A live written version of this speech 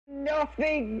off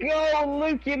they go.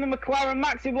 Lukey in the McLaren,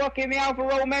 Maxi Block in the Alfa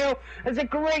Romeo. There's a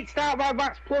great start by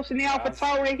BatsPlus in the Alfa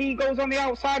Tauri. He goes on the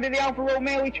outside of the Alfa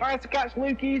Romeo. He tries to catch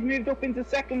Lukey. He's moved up into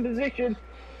second position.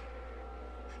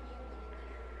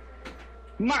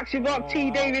 Maxi Block, T.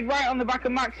 David right on the back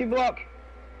of Maxi Block.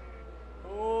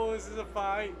 Oh, this is a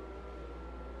fight.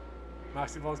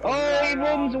 Maxi Block's he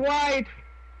runs wide.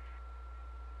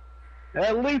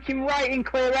 Lukey right in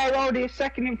clear air, already a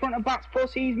second in front of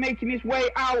BatsPlus. He's making his way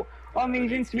out on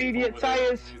these intermediate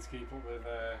tyres. Needs to keep up with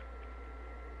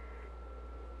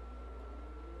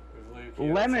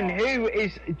Lemon, who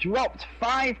is dropped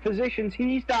 5 positions,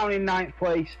 he's down in 9th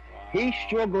place. Wow. He's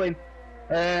struggling.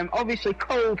 Obviously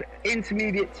cold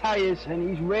intermediate tyres, and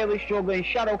he's really struggling.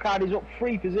 Shadow Card is up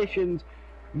 3 positions.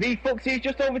 V-Foxy is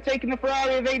just overtaking the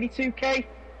Ferrari of 82k.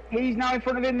 He's now in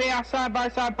front of him. They are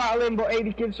side-by-side battling, but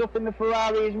 80 gives up in the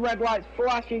Ferrari. His red light's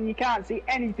flashing. You can't see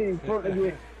anything in front of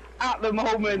you at the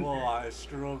moment. Oh, he's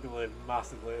struggling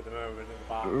massively at the moment in the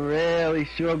back. Really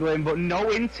struggling, but no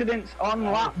incidents on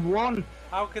lap 1.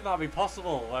 How can that be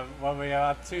possible when we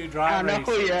had 2 dry races?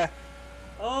 I know, yeah.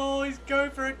 Oh, he's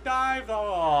going for a dive.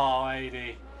 Oh,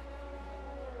 80.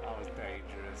 That was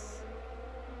dangerous.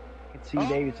 T.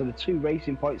 David, so the 2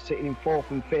 racing points sitting in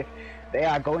 4th and 5th. They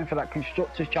are going for that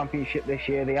Constructors' Championship this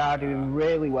year. They are doing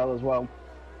really well as well.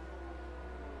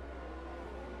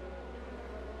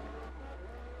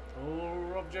 Oh,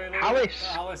 Rob J. Alice,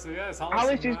 yes.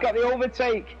 Alice has got the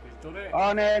overtake. He's done it.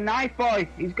 On Knife Boy.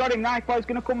 He's got him. Knife Boy's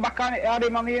going to come back at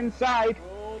him on the inside.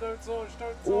 Oh, don't touch.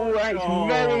 Oh, right, it's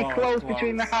very close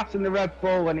between the Haas and the Red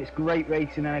Bull, and it's great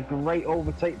racing and a great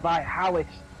overtake by Alice.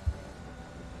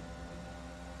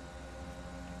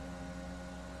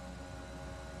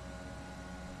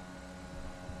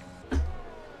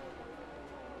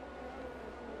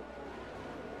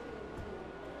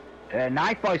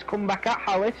 Knife Boy's come back at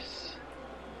Hallis,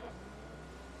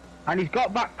 and he's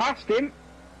got back past him.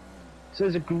 So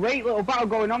there's a great little battle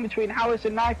going on between Hallis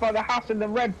and Knife Boy, the Haas and the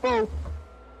Red Bull.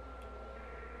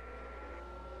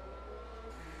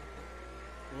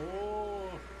 Oh,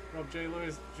 Rob J.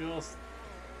 Lewis just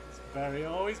very.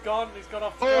 Oh, he's gone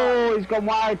off track. Oh, he's gone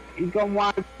wide. He's gone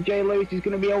wide. J. Lewis is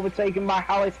going to be overtaken by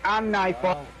Hallis and Knife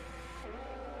Boy.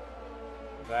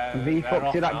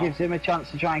 V-Foxy, that gives him a chance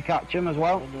to try and catch him as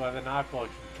well. I wonder whether Knife Boy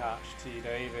can catch T.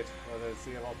 David, whether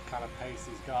see what kind of pace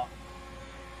he's got.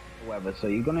 However, so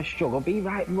you're going to struggle.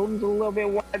 B-Right runs a little bit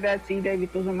wide there. T.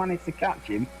 David doesn't manage to catch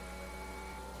him.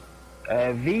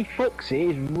 V-Foxy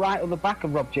is right at the back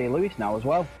of Rob J. Lewis now as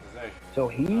well. Is he? So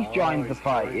he's joined the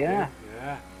fight, yeah.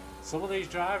 Yeah. Some of these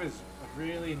drivers are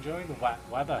really enjoying the wet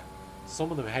weather.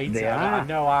 Some of them hate it. Are. I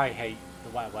know I hate the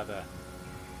wet weather.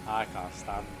 I can't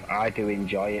stand it. I do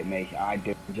enjoy it, mate. I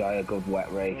do enjoy a good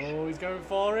wet race. Oh, he's going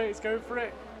for it. He's going for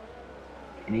it.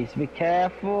 He needs to be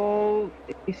careful.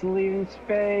 He's leaving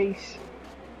space.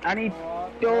 And he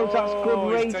does. That's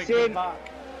good racing.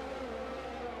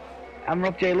 And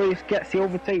Rob J. Lewis gets the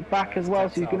overtake back as well,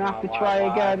 so he's going to have to try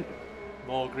again.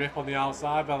 More grip on the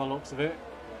outside by the looks of it.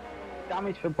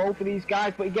 Damage for both of these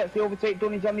guys, but he gets the overtake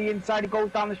done. He's on the inside, he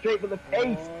goes down the straight, but the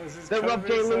pace that Rob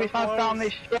J. Lewis has down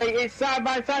this straight is side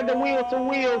by side, the wheel to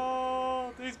wheel.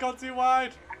 Oh, he's gone too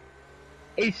wide.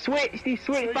 He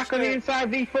switched back on the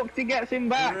inside. V-Foxy gets him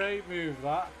back. Great move,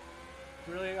 that.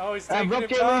 Brilliant. Oh, he's taking Rob it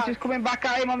J. back. Lewis is coming back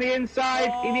at him on the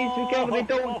inside. He needs to be careful they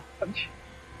don't touch.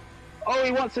 Oh,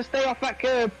 he wants to stay off that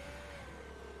curb.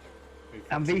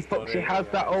 And V-Foxy has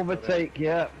that overtake,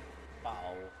 yeah.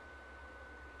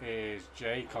 Is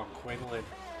Jake on Quinlan.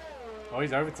 Oh,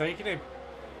 he's overtaking him.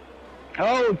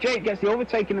 Oh, Jake gets the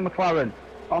overtaking in the McLaren.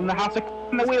 On the Haas,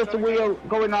 the wheel to wheel,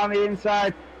 going on the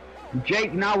inside.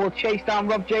 Jake now will chase down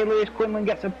Rob J. Lewis. Quinlan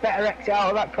gets a better exit out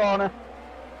of that corner.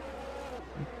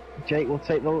 Jake will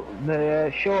take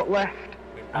the short left,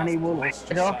 and he will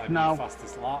head off now.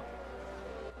 Fastest lap.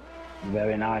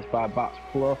 Very nice by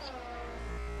BatsPlus.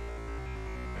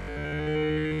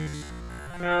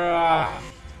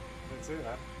 That's it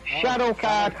then. Shadow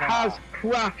Card has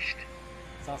crashed.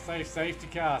 It's our safety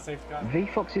car.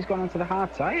 V-Foxy's gone onto the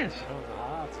hard tyres. Oh, the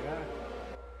hard, yeah.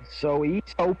 So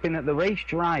he's hoping that the race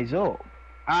dries up.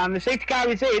 And the safety car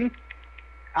is in.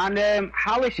 And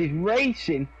Hallis is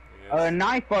racing. Yes.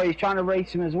 Knife Boy is trying to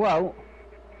race him as well.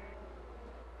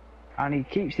 And he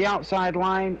keeps the outside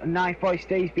line. Knife Boy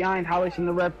stays behind Hallis and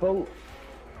the Red Bull.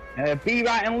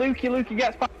 B-Right and Lukey. Lukey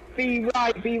gets back to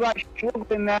B-Right. B-Right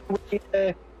struggling there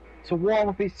with, to warm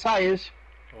up his tyres.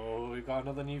 Oh, we've got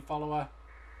another new follower.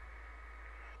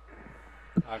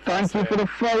 Thank you for the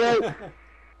follow.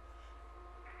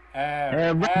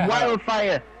 Wildfire.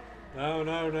 Wildfire. No,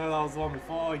 that was the one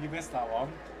before. You missed that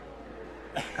one.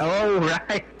 Oh,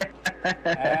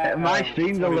 right. My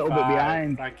stream's a little bit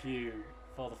behind. Thank you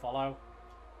for the follow.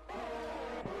 I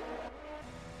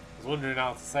was wondering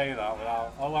how to say that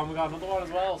without... Oh, and we got another one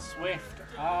as well. Swift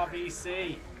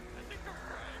RBC.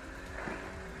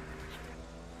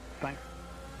 Thanks.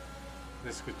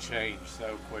 This could change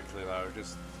so quickly though.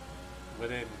 Just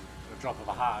within a drop of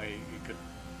a hat, it could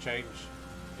change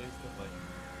instantly.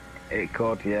 It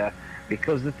could, yeah.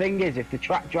 Because the thing is, if the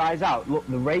track dries out, look,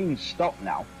 the rain's stopped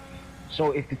now.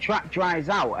 So if the track dries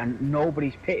out and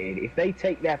nobody's pitted, if they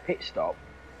take their pit stop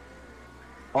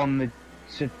on the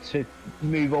to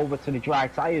move over to the dry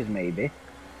tyres maybe,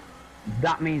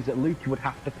 that means that Lukey would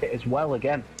have to pit as well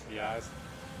again. Yes.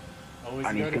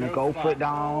 And he's going to go for it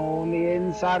down the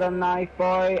inside on Knife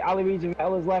Boy. Ali Reed's and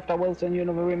Vettel has left. I will send you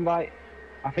another invite.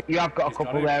 I think you have got a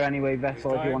couple there anyway,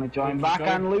 Vessel, if you want to join back.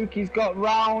 And Lukey's got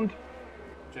round.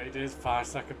 JD's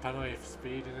 5-second penalty for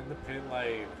speeding in the pit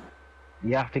lane.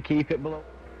 You have to keep it below.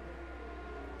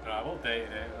 No, I'm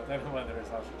updating it. I don't know whether it's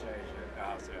actually changed it. It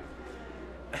has,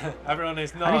 yeah. Everyone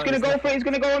is not. And he's going to go for it. He's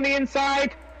going to go on the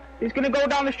inside. He's going to go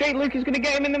down the straight. Luke is going to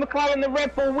get him in the McLaren, the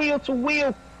Red Bull, wheel to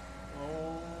wheel.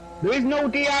 Oh. There is no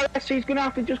DRS, so he's going to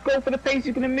have to just go for the pace.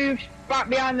 He's going to move back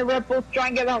behind the Red Bull to try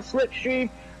and get that slipstream.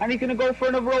 And he's going to go for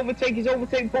another overtake. His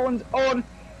overtake button's on.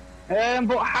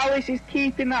 But Harris is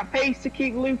keeping that pace to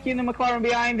keep Lukey and the McLaren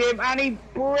behind him. And he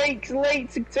brakes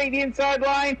late to take the inside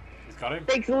line. He's got him.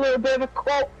 Takes a little bit of a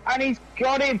cut, and he's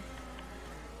got him.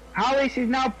 Harris is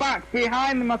now back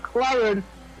behind the McLaren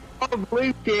of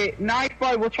Lukey. Knife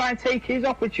Boy will try and take his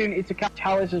opportunity to catch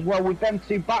Harris as well, with them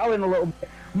two battling a little bit.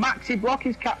 Maxi Block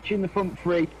is catching the front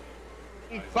three.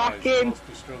 He's back in. Must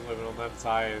be struggling on them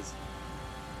tyres.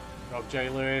 Rob J.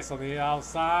 Lewis on the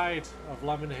outside of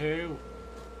Lemon Who.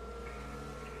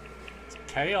 It's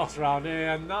chaos around here,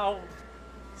 and now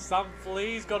Sam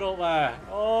Flea's got up there.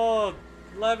 Oh,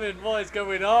 Lemon, what is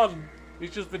going on?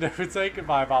 He's just been overtaken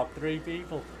by about 3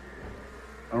 people.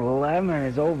 Lemon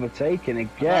is overtaken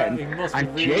again,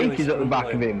 and really Jake is at the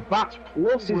back of him.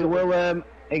 BatsPlus will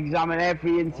examine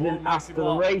every incident after the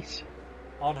race.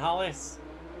 On Hallis.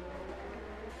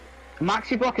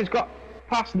 Maxi Block has got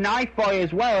past Knife Boy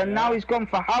as well, and now he's gone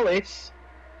for Hallis.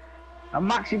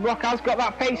 And Maxi Block has got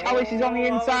that pace. Hallis is on the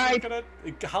inside.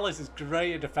 Hallis is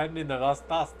great at defending though. That's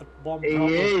the one problem.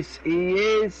 He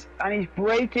is, and he's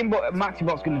braking, but Maxi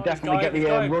Block's going to definitely get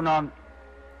the run on.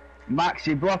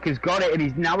 Maxi Block has got it, and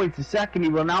he's now into second. He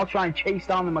will now try and chase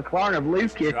down the McLaren of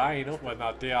Lucas. Drying up when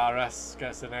that DRS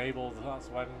gets enabled. That's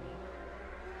when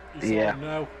you sort of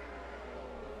know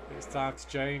it's time to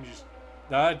change.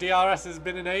 The DRS has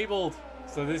been enabled,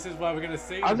 so this is where we're going to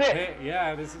see them pit.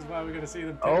 Yeah, this is where we're going to see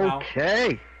them pit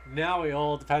okay. Now it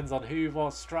all depends on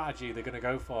what strategy they're going to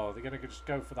go for. They're going to just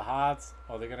go for the hards,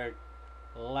 or they're going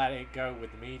to let it go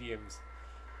with the mediums.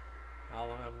 How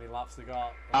many laps they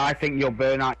got? I think you'll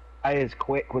burn out tyres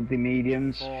quick with the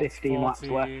mediums. 15 laps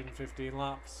left. 15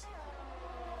 laps.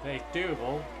 It's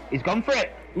doable. He's gone for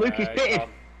it. Luke is pitted.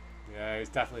 Yeah, it's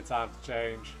definitely time to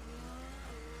change.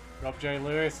 Rob J.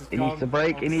 Lewis has gone. He needs to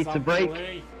brake. He needs to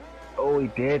brake. Oh, he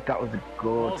did. That was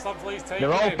good.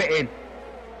 They're all pitting.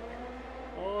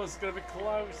 Oh, it's going to be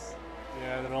close.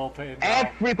 Yeah, they're all pitting now.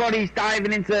 Everybody's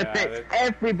diving into the pits.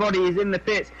 Everybody is in the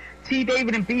pits. T.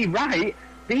 David and B. Wright.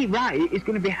 B. Wright is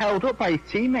going to be held up by his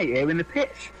teammate here in the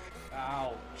pits.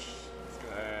 Ouch. It's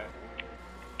going to hurt.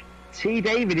 T.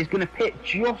 David is going to pit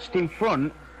just in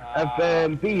front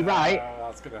of B. Wright.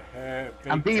 That's going to hurt.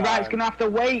 And B. Wright's going to have to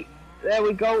wait. There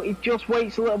we go. He just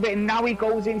waits a little bit, and now he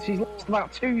goes in. So he's lost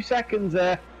about 2 seconds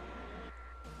there.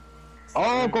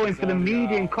 All going for the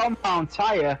medium compound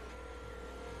tyre.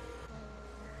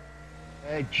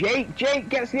 Jake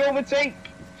gets the overtake.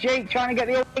 Jake trying to get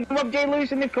the overtake. Rob J.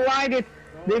 Lewis, and they've collided.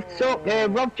 They've took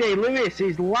Rob J. Lewis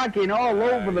is lagging all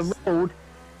over the road.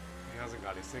 He hasn't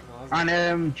got his signal, has he?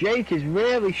 And Jake is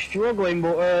really struggling,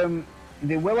 but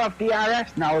they will have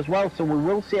DRS now as well, so we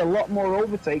will see a lot more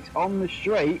overtakes on the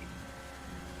straight.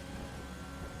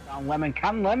 And Lemon,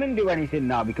 can Lemon do anything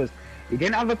now? Because he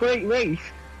didn't have a great race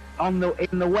in the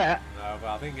wet. No, but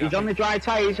I think he's on the dry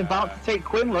tyre. He's about to take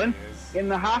Quinlan in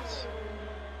the Haas.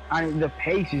 And the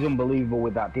pace is unbelievable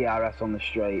with that DRS on the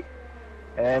straight.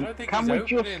 Can we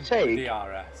just take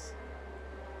DRS?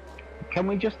 Can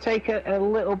we just take a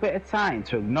little bit of time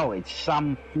to acknowledge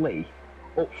Sam Flea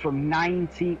up from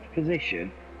 19th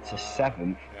position to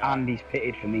 7th, and he's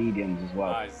pitted for mediums as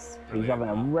well. Nice. He's having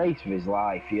a race of his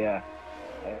life, yeah.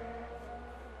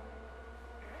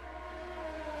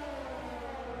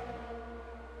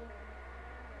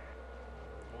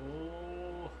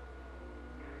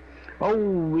 Oh,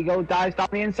 we go dives down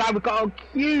the inside. We've got a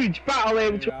huge battle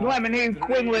here between Lemon,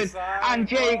 Quinlan, and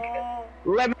Jake. Oh.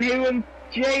 Lemon and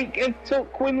Jake have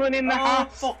took Quinlan in the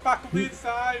half. Fuck back on the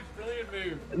inside. Brilliant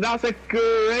move. That's a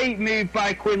great move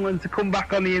by Quinlan to come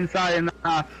back on the inside in the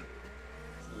half.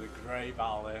 This is a great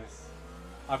battle, this.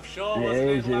 I'm sure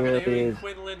it Lemon and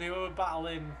Quinlan who were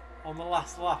battling on the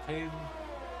last lap in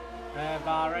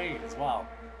Bahrain as well.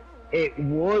 It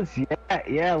was,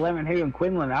 yeah, Lemon and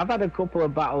Quinlan. I've had a couple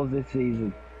of battles this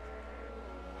season.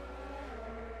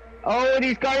 Oh, and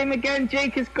he's got him again.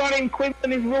 Jake has got him.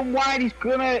 Quinlan is run wide.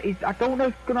 I don't know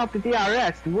if he's gonna have the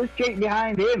DRS. There was Jake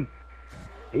behind him.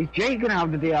 Is Jake gonna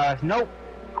have the DRS? Nope.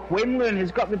 Quinlan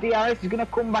has got the DRS. He's gonna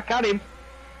come back at him.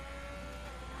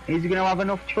 He's gonna have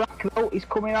enough track though. He's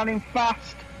coming on him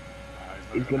fast.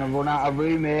 He's gonna run out of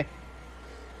room here.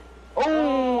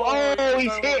 Oh,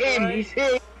 he's hit him. He's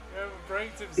hit.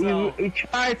 He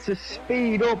tried to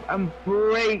speed up and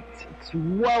braked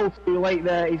well too late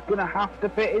there. He's going to have to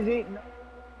pit, is he?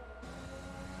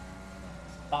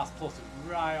 BatsPlus is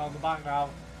right on the back now.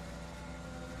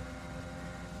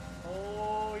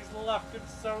 Oh, he's left him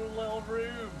so little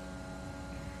room.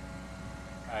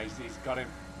 He's got him.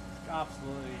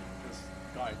 Absolutely just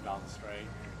got him down the straight.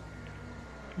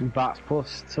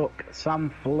 BatsPlus took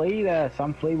Sam Flea there.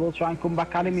 Sam Flea will try and come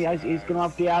back at him. He's going to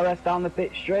have DRS down the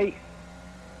pit straight.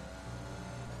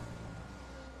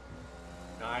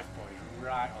 Knife point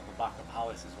right on the back of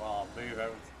Hallis as well. Move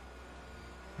out.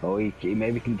 Oh, he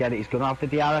maybe can get it. He's going to have the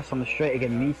DRS on the straight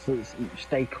again. He needs to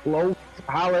stay close to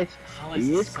Hallis.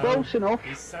 He is close enough.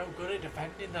 He's so good at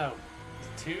defending though.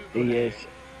 He's too good. He is.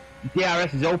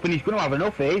 DRS is open. He's going to have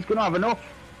enough here. He's going to have enough.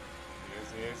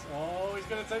 He is. Oh, he's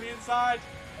going to take the inside.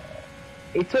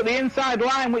 He took the inside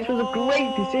line, which was a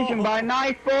great decision by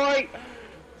Knife Boy.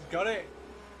 He's got it.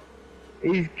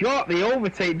 He's got the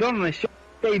overtake done on the shot.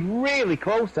 Stayed really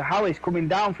close to Hallis coming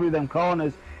down through them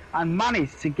corners and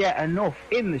managed to get enough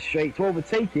in the straight to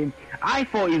overtake him. I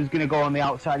thought he was going to go on the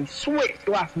outside. He switched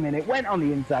last minute, went on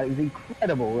the inside. It was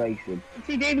incredible racing.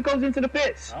 See, David goes into the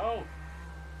pits. Oh,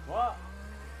 what?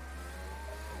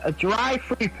 A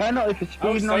drive-through penalty for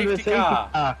speeding under a safety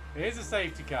car. It is a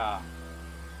safety car.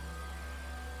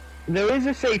 There is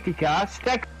a safety car.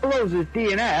 Steglos is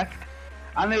DNF'd,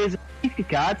 and there is a safety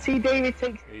car. See, David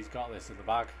takes. He's got this in the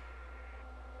bag.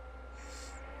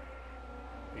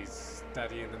 He's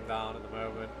steadying them down at the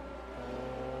moment.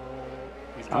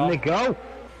 And they go.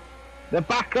 They're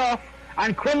back off.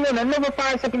 And Quinlan, another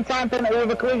 5-second time penalty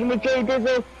with a collision with Jay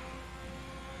Dizzle.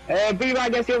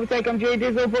 B-Ride gets the overtake on Jay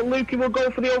Dizzle, but Lukey will go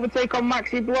for the overtake on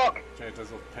Maxi Block. Jay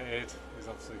Dizzle pitted. He's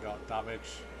obviously got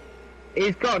damage.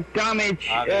 He's got damage.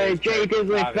 Jay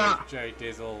Dizzle is that. Jay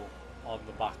Dizzle on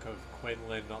the back of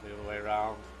Quinlan, not the other way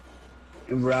around.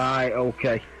 Right,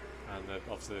 okay. And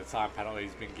obviously the time penalty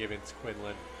has been given to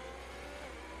Quinlan.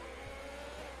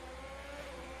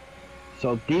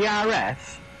 So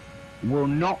DRS will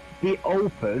not be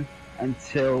open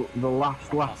until the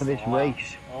last lap of this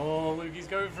race. Oh, Lukey's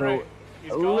going for it.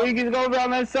 Lukey's going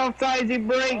on the soft tyres, he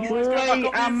breaks late,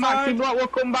 and Maxi Block will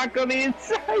come back on the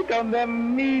inside on the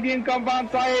medium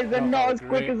compound tyres. They're not as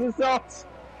quick as the softs.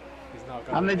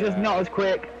 And they're just not as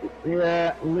quick.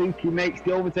 Yeah, Lukey makes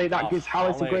the overtake. That gives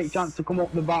Hallis a great chance to come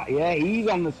up the back. Yeah, he's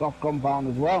on the soft compound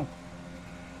as well.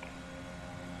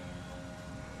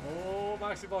 Oh,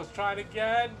 Maxi Block's trying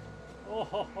again.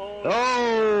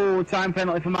 Oh, time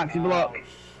penalty for Maxi Block.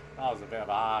 That was a bit of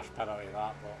a harsh penalty,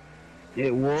 that. But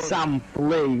it was. Sam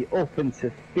Flea up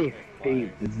into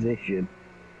 15th position.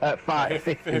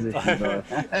 5th position.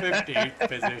 15th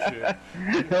position.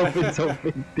 Up into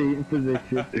 15th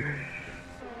position.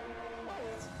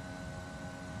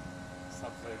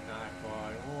 Something nice,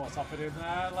 boy. Oh, what's happening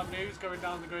there? Lemon Hughes going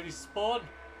down the grid. He's spun.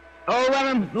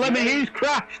 Oh, Lemon Hughes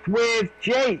crashed with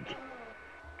Jake.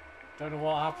 Don't know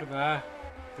what happened there.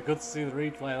 Be good to see the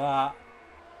replay of that.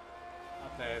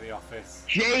 Up there in the office.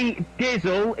 Jay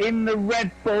Dizzle in the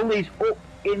Red Bull is up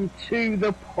into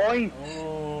the points.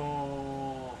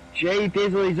 Oh. Jay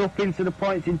Dizzle is up into the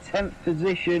points in 10th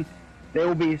position. They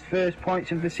will be his first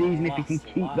points of the season if he can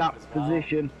keep that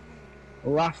position.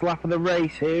 Last lap of the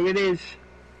race, here it is.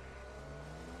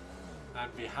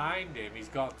 And behind him, he's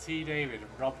got T. David and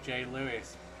Rob J.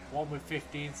 Lewis. One with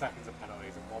 15 seconds of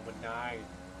penalties and one with 9.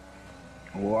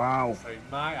 Wow. So he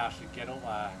might actually get up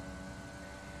there.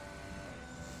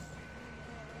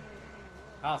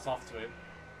 That's off to him.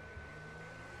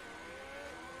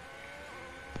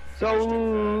 So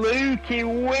Lukey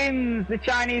wins the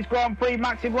Chinese Grand Prix.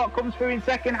 Maxi Block comes through in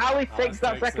second. Hallis takes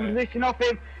that second position off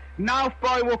him. Knife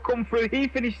Boy will come through. He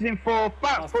finishes in 4th.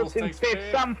 BatsPlus in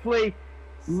 5th. Sam Flea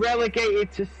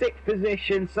relegated to 6th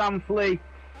position. Sam Flea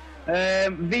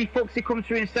V Foxy comes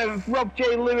through in 7th. Rob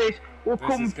J. Lewis will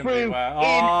come through in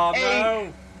 8th.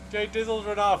 No! Jay Dizzle's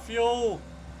run out of fuel.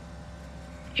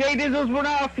 Jay Dizzle's run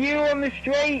out of fuel on the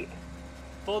straight.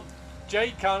 But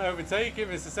Jake can't overtake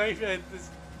him. It's a safety. There's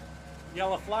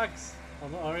yellow flags.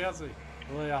 Or has he?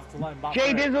 Will he have to let him back?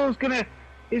 Jay Dizzle's gonna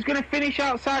finish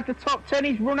outside the top 10.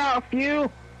 He's run out of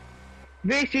fuel.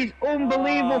 This is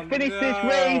unbelievable. Finish this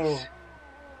race.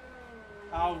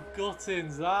 How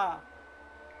gutting's that?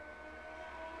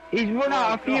 He's run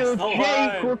out of fuel.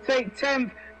 Jake will take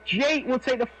 10th. Jake will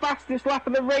take the fastest lap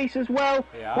of the race as well.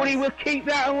 But he will keep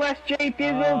that unless Jay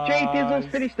Dizzle. Jay Dizzle's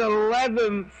finished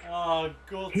 11th.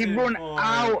 He run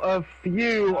out of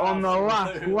fuel on the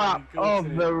last lap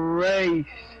of the race.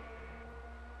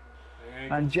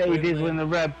 And Jay Dizzle in the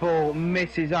Red Bull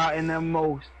misses out in the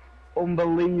most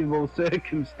unbelievable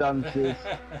circumstances.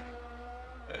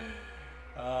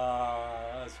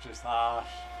 That's just harsh.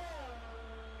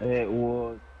 It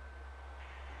was.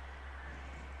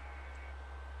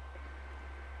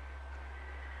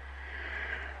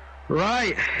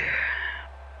 Right,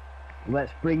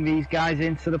 let's bring these guys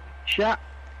into the chat.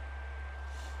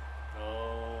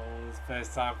 Oh, it's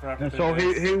first time for everything. So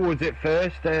who was it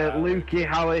first? Lukey,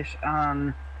 Hallis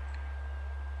and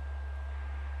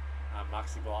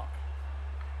Maxi Block.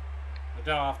 I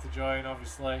don't have to join,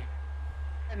 obviously.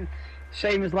 And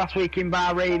same as last week in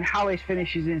Bahrain, Hallis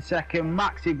finishes in 2nd,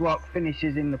 Maxi Block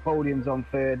finishes in the podiums on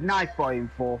 3rd, Nice Boy in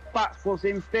 4th, BatsPlus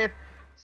in 5th,